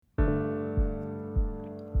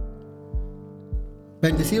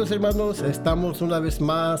Bendecidos hermanos, estamos una vez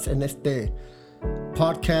más en este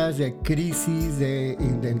podcast de crisis de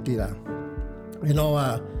identidad.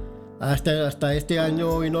 Hasta este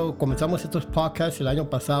año, comenzamos estos podcasts el año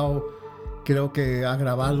pasado, creo que a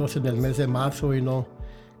grabarlos en el mes de marzo,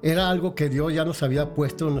 era algo que Dios ya nos había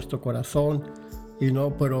puesto en nuestro corazón,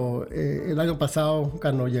 pero el año pasado,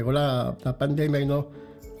 cuando llegó la pandemia,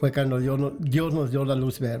 fue cuando Dios nos dio la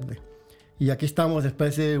luz verde. Y aquí estamos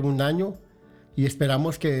después de un año. Y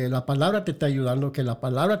esperamos que la palabra te esté ayudando, que la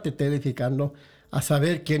palabra te esté edificando a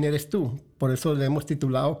saber quién eres tú. Por eso le hemos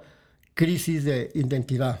titulado Crisis de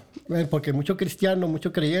Identidad. Porque muchos cristianos,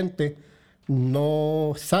 muchos creyentes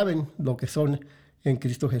no saben lo que son en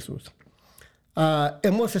Cristo Jesús.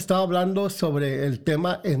 Hemos estado hablando sobre el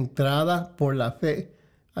tema entrada por la fe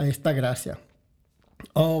a esta gracia.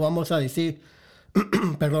 O vamos a decir,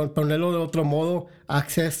 ponerlo de otro modo,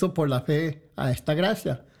 acceso por la fe a esta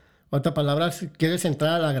gracia. En otras palabras, quieres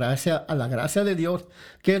entrar a la gracia de Dios.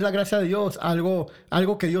 ¿Qué es la gracia de Dios? Algo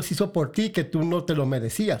que Dios hizo por ti que tú no te lo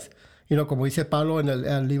merecías. Como dice Pablo en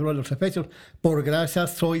el libro de los Efesios, por gracia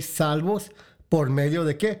sois salvos por medio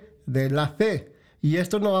de ¿qué? De la fe. Y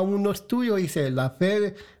esto aún no es tuyo, dice, la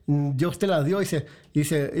fe Dios te la dio,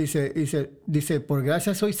 dice, por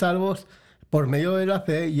gracia sois salvos por medio de la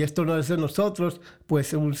fe, y esto no es de nosotros,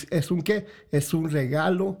 pues es un ¿qué? Es un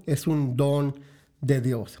regalo, es un don de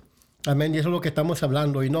Dios. Amén, y eso es lo que estamos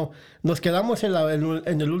hablando. Nos quedamos en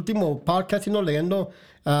el último podcast leyendo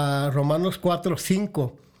Romanos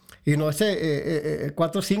 4:5. Ese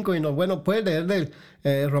 4:5, bueno, puedes leer del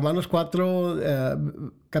Romanos 4,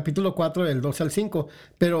 capítulo 4, del 2 al 5.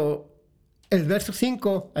 Pero el verso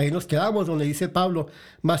 5, ahí nos quedamos, donde dice Pablo,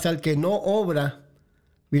 mas al que no obra,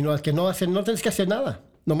 al que no hace, no tienes que hacer nada,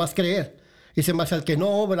 nomás creer. Dice, mas al que no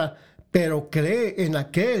obra, pero cree en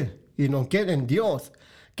aquel, y no cree en Dios,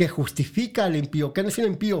 que justifica al impío. ¿Qué es el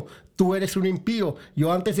impío? Tú eres un impío.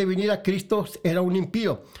 Yo antes de venir a Cristo era un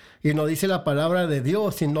impío. Y no dice la palabra de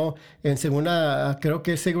Dios, sino en creo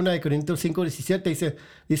que es 2 Corintios 5:17,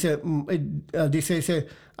 dice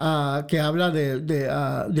que habla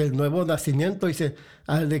del nuevo nacimiento, dice,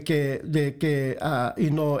 él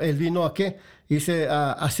vino a ¿qué? Dice,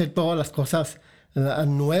 a hacer todas las cosas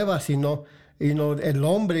nuevas, el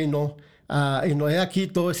hombre, he aquí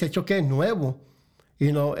todo es hecho ¿qué? Nuevo.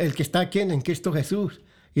 El que está aquí en Cristo Jesús,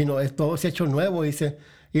 todo es hecho nuevo, dice.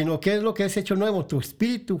 ¿Qué es lo que es hecho nuevo? Tu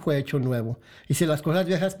espíritu fue hecho nuevo. Y si las cosas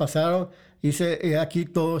viejas pasaron, dice, aquí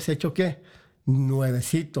todo es hecho ¿qué?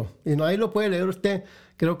 Nuevecito. Ahí lo puede leer usted,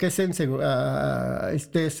 creo que es en 2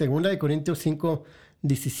 Corintios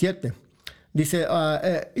 5:17. Dice,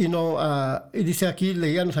 dice aquí,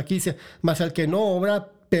 leíanos aquí, dice, mas al que no obra,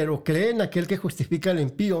 pero cree en aquel que justifica al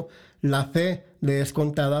impío, la fe le es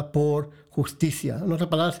contada por justicia. En otras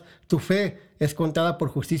palabras, tu fe es contada por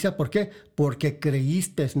justicia. ¿Por qué? Porque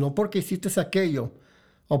creíste, no porque hiciste aquello,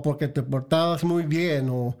 o porque te portabas muy bien,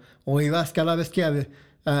 o ibas cada vez que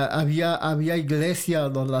había iglesia,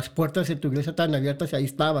 las puertas de tu iglesia estaban abiertas y ahí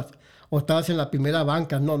estabas, o estabas en la primera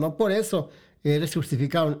banca. No por eso eres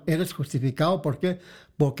justificado. Eres justificado, ¿por qué?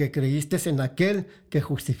 Porque creíste en aquel que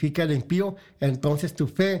justifica al impío. Entonces tu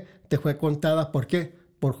fe te fue contada, ¿por qué?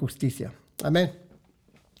 Por justicia. Amén.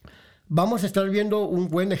 Vamos a estar viendo un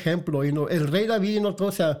buen ejemplo. El rey David,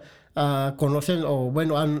 todos conocen,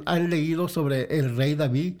 han leído sobre el rey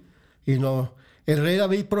David. El rey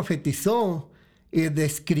David profetizó y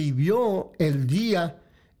describió el día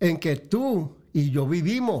en que tú y yo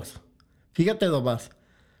vivimos. Fíjate nomás.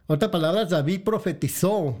 En otras palabras, David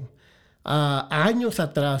profetizó años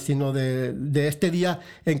atrás, de este día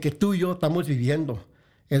en que tú y yo estamos viviendo.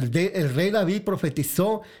 El rey David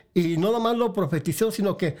profetizó, y no nomás lo profetizó,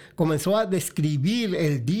 sino que comenzó a describir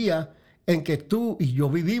el día en que tú y yo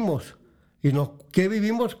vivimos. ¿Qué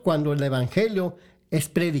vivimos? Cuando el evangelio es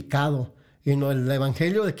predicado. ¿El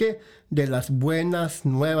evangelio de qué? De las buenas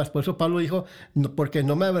nuevas. Por eso Pablo dijo, porque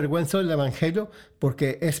no me avergüenzo del evangelio,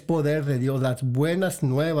 porque es poder de Dios, las buenas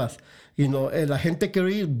nuevas. La gente quiere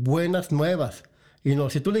oír buenas nuevas.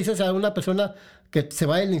 Si tú le dices a una persona que se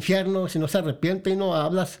va al infierno, si no se arrepiente,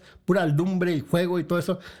 hablas pura lumbre y fuego y todo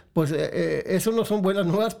eso, pues eso no son buenas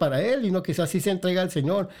nuevas para él, quizás sí se entrega al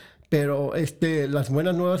Señor, pero las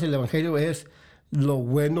buenas nuevas del evangelio es lo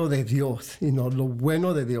bueno de Dios, lo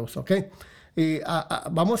bueno de Dios, ¿ok? Y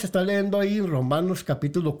vamos a estar leyendo ahí Romanos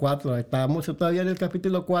capítulo 4, estamos todavía en el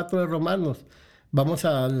capítulo 4 de Romanos, vamos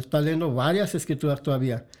a estar leyendo varias escrituras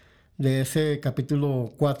todavía de ese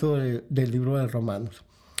capítulo 4 del libro de Romanos.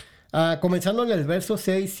 Comenzando en el verso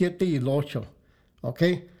 6, 7 y el 8, ¿ok?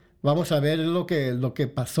 Vamos a ver lo que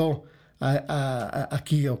pasó.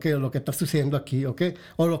 aquí, ¿ok? O lo que está sucediendo aquí, ¿ok?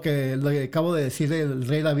 O lo que acabo de decir del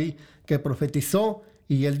rey David, que profetizó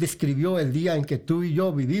y él describió el día en que tú y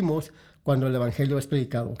yo vivimos cuando el evangelio es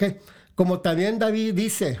predicado, ¿ok? Como también David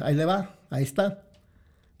dice, ahí le va, ahí está.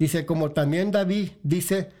 Dice, como también David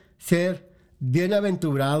dice ser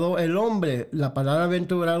bienaventurado el hombre. La palabra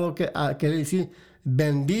aventurado quiere decir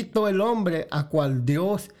bendito el hombre a cual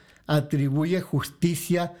Dios atribuye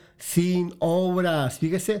justicia sin obras.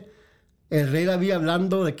 Fíjese, el rey David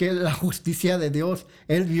hablando de que la justicia de Dios,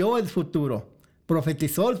 él vio el futuro,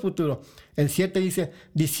 profetizó el futuro. El 7 dice,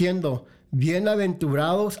 diciendo,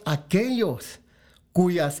 bienaventurados aquellos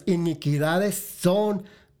cuyas iniquidades son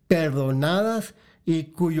perdonadas y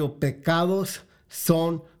cuyos pecados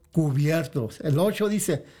son cubiertos. El 8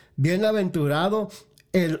 dice, bienaventurado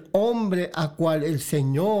el hombre a cual el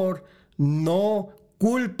Señor no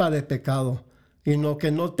culpa de pecado, y no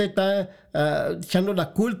que no te está echando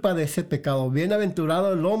la culpa de ese pecado.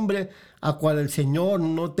 Bienaventurado el hombre a cual el Señor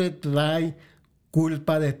no te trae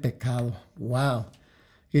culpa de pecado. Wow.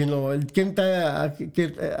 Y no, es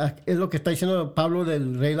lo que está diciendo Pablo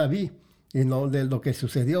del rey David, y no de lo que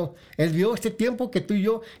sucedió. Él vio este tiempo que tú y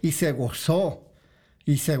yo y se gozó.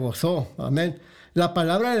 Y se gozó. Amén. La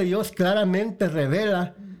palabra de Dios claramente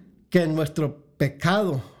revela que nuestro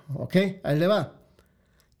pecado, ¿ok? Ahí le va.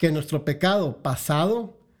 Que nuestro pecado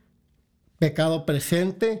pasado, pecado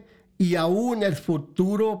presente y aún el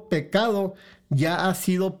futuro pecado ya ha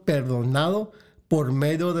sido perdonado por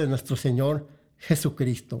medio de nuestro Señor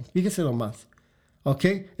Jesucristo. Fíjese nomás. ¿Ok?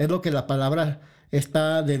 Es lo que la palabra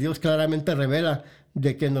de Dios claramente revela,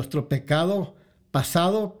 de que nuestro pecado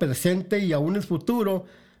pasado, presente y aún el futuro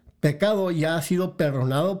pecado ya ha sido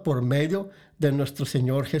perdonado por medio de nuestro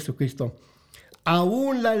Señor Jesucristo.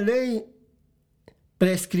 Aún la ley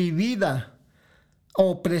prescribida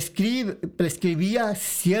o prescribía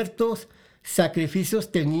ciertos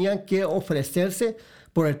sacrificios tenían que ofrecerse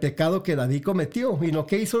por el pecado que David cometió. ¿Y no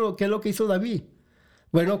qué es lo que hizo David?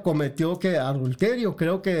 Bueno, cometió adulterio.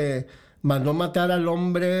 Creo que mandó matar al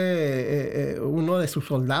hombre, uno de sus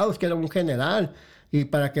soldados, que era un general, y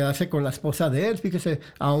para quedarse con la esposa de él. Fíjese,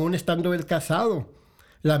 aún estando él casado.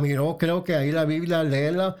 La miró, creo que ahí la Biblia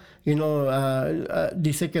léela, y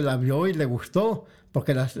dice que la vio y le gustó,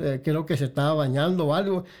 porque creo que se estaba bañando o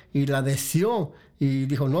algo, y la deseó, y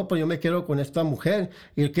dijo, no, pues yo me quedo con esta mujer.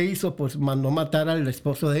 Y el que hizo, pues mandó matar al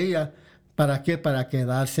esposo de ella. ¿Para qué? Para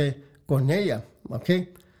quedarse con ella, ¿ok?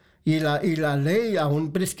 Y la ley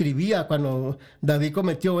aún prescribía, cuando David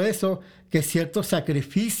cometió eso, que ciertos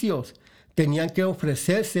sacrificios tenían que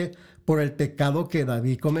ofrecerse por el pecado que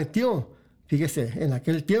David cometió. Fíjese, en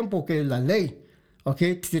aquel tiempo que la ley, ¿ok?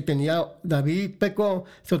 Si David pecó,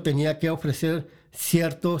 se tenía que ofrecer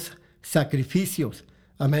ciertos sacrificios,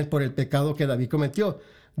 amén, por el pecado que David cometió,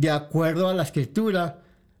 de acuerdo a la escritura.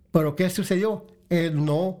 Pero ¿qué sucedió? Él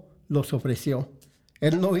no los ofreció.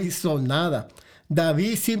 Él no hizo nada.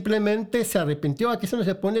 David simplemente se arrepintió. Aquí se nos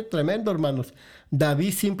pone tremendo, hermanos.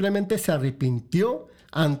 David simplemente se arrepintió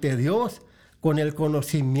ante Dios con el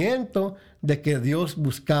conocimiento de que Dios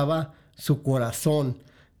buscaba su corazón.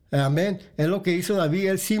 Amén. Es lo que hizo David.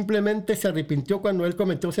 Él simplemente se arrepintió cuando él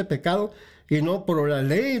cometió ese pecado, y no, por la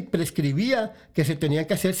ley prescribía que se tenían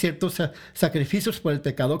que hacer ciertos sacrificios por el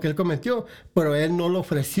pecado que él cometió, pero él no lo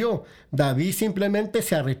ofreció. David simplemente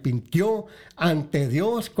se arrepintió ante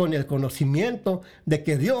Dios con el conocimiento de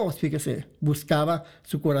que Dios, fíjese, buscaba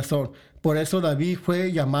su corazón. Por eso David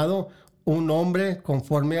fue llamado un hombre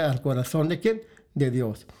conforme al corazón de ¿quién? De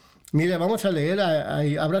Dios. Mire, vamos a leer,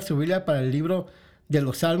 abra su Biblia para el libro de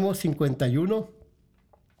los Salmos 51.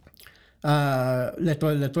 Le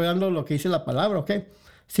estoy dando lo que dice la palabra, ¿ok?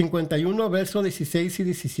 51, versos 16 y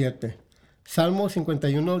 17. Salmo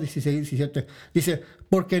 51, 16 y 17. Dice,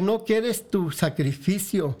 porque no quieres tu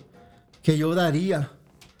sacrificio que yo daría.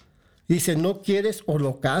 Dice, no quieres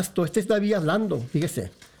holocausto. Este es David hablando,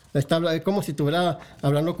 fíjese. Es como si estuviera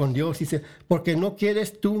hablando con Dios. Dice, porque no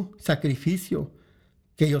quieres tu sacrificio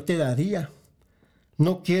que yo te daría.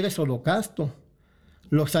 No quieres holocausto.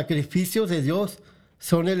 Los sacrificios de Dios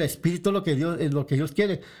son el espíritu, lo que Dios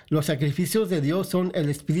quiere. Los sacrificios de Dios son el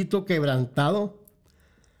espíritu quebrantado,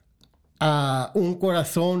 a un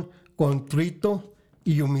corazón contrito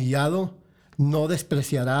y humillado. No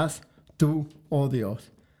despreciarás tú, oh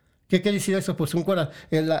Dios. ¿Qué quiere decir eso? Pues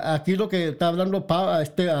aquí lo que está hablando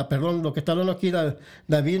lo que está hablando aquí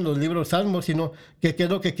David en los libros Salmos, sino que qué es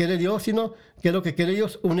lo que quiere Dios, sino que es lo que quiere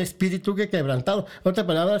Dios, un espíritu quebrantado. En otras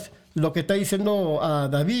palabras, lo que está diciendo a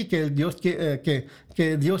David, que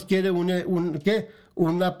Dios quiere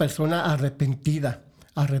una persona arrepentida.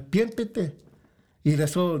 Arrepiéntete. Y de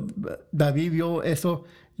eso David vio eso,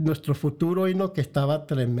 nuestro futuro y no que estaba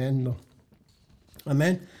tremendo.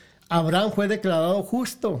 Amén. Abraham fue declarado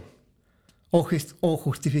justo o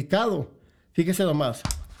justificado. Fíjese nomás.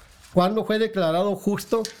 ¿Cuándo fue declarado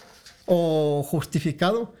justo o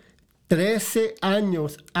justificado? 13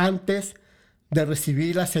 años antes de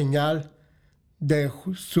recibir la señal de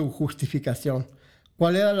su justificación.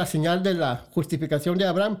 ¿Cuál era la señal de la justificación de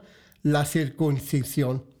Abraham? La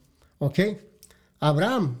circuncisión. ¿Ok?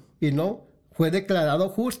 Abraham, fue declarado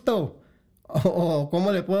justo. O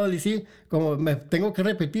 ¿cómo le puedo decir? Como me tengo que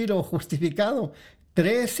repetir, o justificado.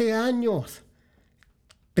 13 años.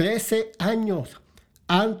 13 años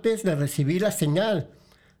antes de recibir la señal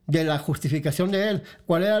de la justificación de él.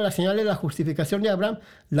 ¿Cuál era la señal de la justificación de Abraham?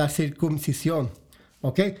 La circuncisión.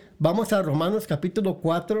 ¿Ok? Vamos a Romanos capítulo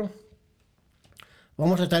 4.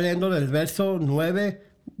 Vamos a estar leyendo del verso 9,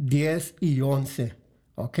 10 y 11.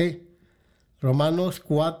 ¿Ok? Romanos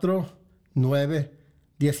 4, 9,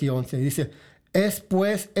 10 y 11. Dice, ¿es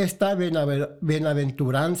pues esta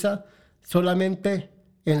bienaventuranza solamente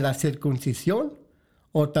en la circuncisión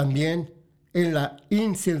o también en la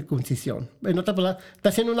incircuncisión? En otras palabras, está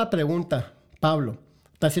haciendo una pregunta, Pablo.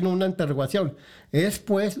 Está haciendo una interrogación. ¿Es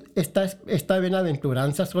pues esta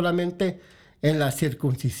bienaventuranza solamente en la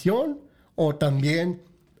circuncisión o también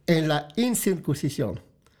en la incircuncisión?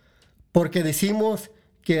 Porque decimos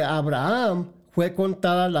que a Abraham fue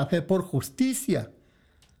contada la fe por justicia.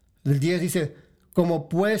 El 10 dice, ¿cómo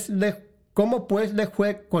pues le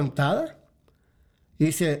fue contada?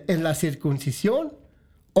 Dice, ¿en la circuncisión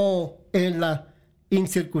o en la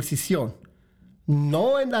incircuncisión?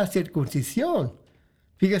 No en la circuncisión.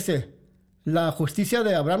 Fíjese, la justicia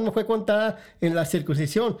de Abraham no fue contada en la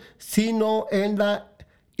circuncisión, sino en la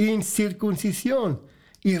incircuncisión.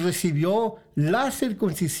 Y recibió la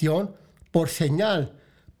circuncisión por señal,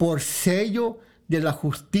 por sello de la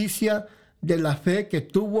justicia de la fe que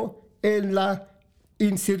tuvo en la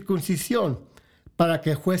incircuncisión, para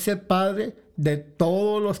que fuese padre de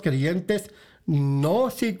todos los creyentes no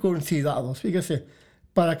circuncidados. Fíjese,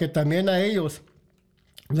 para que también a ellos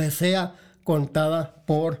les sea contada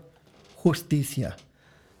por justicia.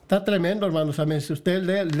 Está tremendo, hermanos. Amén. Si usted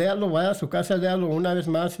léalo, vaya a su casa, léalo una vez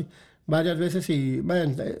más, varias veces, y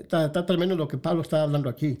está tremendo lo que Pablo está hablando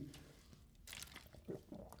aquí.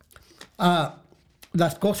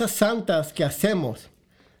 Las cosas santas que hacemos,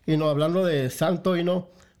 hablando de santo,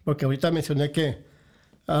 porque ahorita mencioné que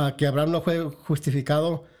Abraham no fue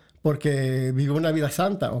justificado porque vivió una vida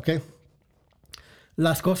santa, ¿ok?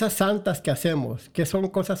 Las cosas santas que hacemos, ¿qué son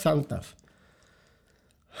cosas santas?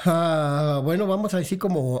 Bueno, vamos a decir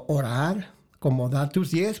como orar, como dar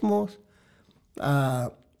tus diezmos,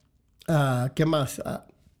 ¿qué más?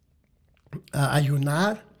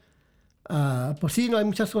 Ayunar. Pues sí, no hay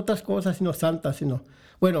muchas otras cosas sino santas,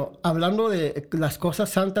 bueno, hablando de las cosas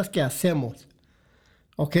santas que hacemos,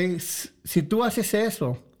 ¿ok? Si tú haces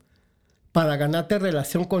eso para ganarte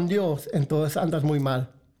relación con Dios, entonces andas muy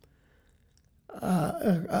mal.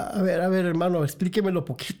 A ver, hermano, explíquemelo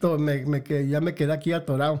poquito, ya me quedé aquí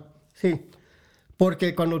atorado. Sí,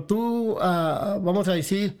 porque cuando tú, vamos a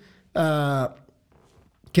decir,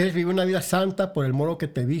 quieres vivir una vida santa por el modo que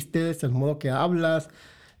te vistes, el modo que hablas,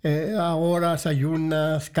 oras,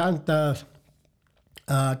 ayunas, cantas,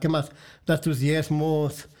 ¿qué más? Das tus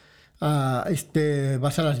diezmos,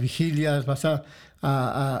 vas a las vigilias, vas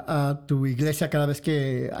a tu iglesia cada vez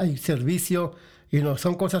que hay servicio,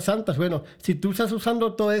 son cosas santas. Bueno, si tú estás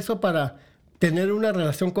usando todo eso para tener una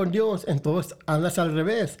relación con Dios, entonces andas al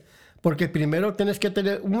revés. Porque primero tienes que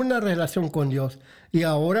tener una relación con Dios. Y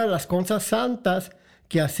ahora las cosas santas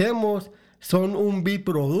que hacemos son un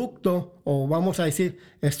biproducto, o vamos a decir,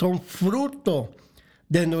 son fruto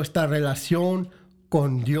de nuestra relación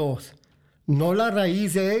con Dios. No la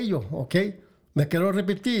raíz de ello, ¿ok? Me quiero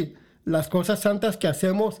repetir, las cosas santas que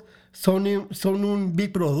hacemos son un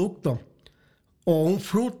biproducto o un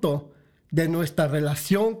fruto de nuestra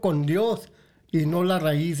relación con Dios y no la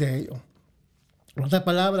raíz de ello. En otras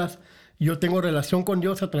palabras, yo tengo relación con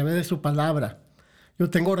Dios a través de su palabra. Yo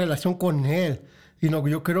tengo relación con Él.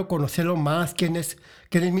 Yo quiero conocerlo más, quién es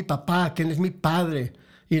mi papá, quién es mi padre.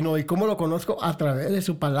 Y cómo lo conozco a través de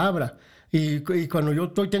su palabra. Y cuando yo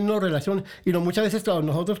estoy teniendo relación, muchas veces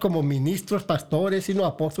nosotros como ministros, pastores,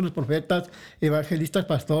 apóstoles, profetas, evangelistas,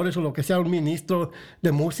 pastores, o lo que sea, un ministro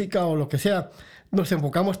de música o lo que sea, nos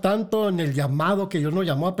enfocamos tanto en el llamado que Dios nos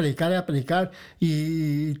llamó a predicar,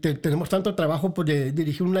 y tenemos tanto trabajo por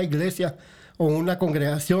dirigir una iglesia o una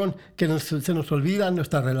congregación que se nos olvida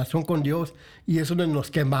nuestra relación con Dios, y es donde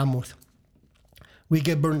nos quemamos. We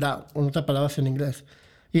get burned out, en otras palabras en inglés.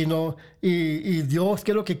 Y Dios,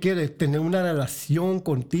 ¿qué es lo que quiere? Tener una relación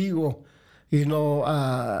contigo. y no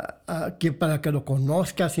que para que lo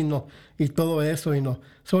conozcas y todo eso y no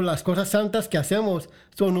son las cosas santas que hacemos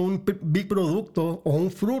son un biproducto o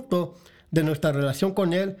un fruto de nuestra relación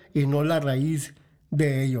con él y no la raíz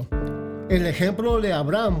de ello. El ejemplo de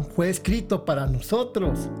Abraham fue escrito para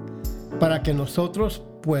nosotros, para que nosotros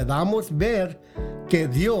podamos ver que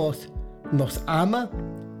Dios nos ama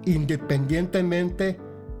independientemente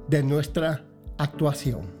de nuestra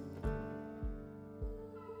actuación.